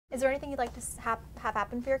Is there anything you'd like to have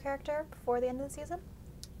happen for your character before the end of the season?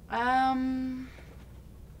 I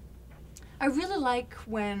really like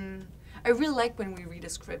when we read a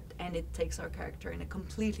script and it takes our character in a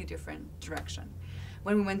completely different direction.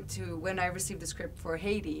 When I received the script for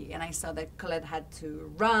Haiti and I saw that Colette had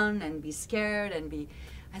to run and be scared and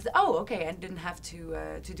I said, oh, okay, I didn't have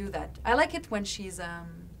to do that. I like it when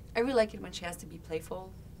I really like it when she has to be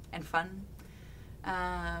playful and fun.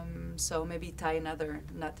 So maybe tie another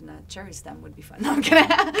nut in a cherry stem would be fun. No, I'm kidding.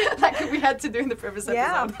 Like we had to do in the previous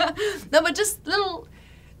episode. No, but just little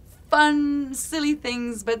fun, silly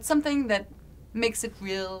things, but something that makes it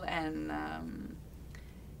real, and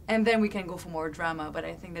then we can go for more drama. But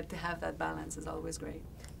I think that to have that balance is always great.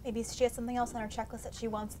 Maybe she has something else on her checklist that she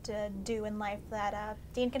wants to do in life that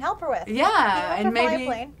Dean can help her with. Yeah, and maybe fly a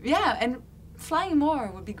plane. Yeah, and flying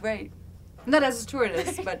more would be great. Not as a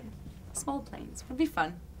stewardess, but small planes would be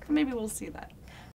fun. Maybe we'll see that.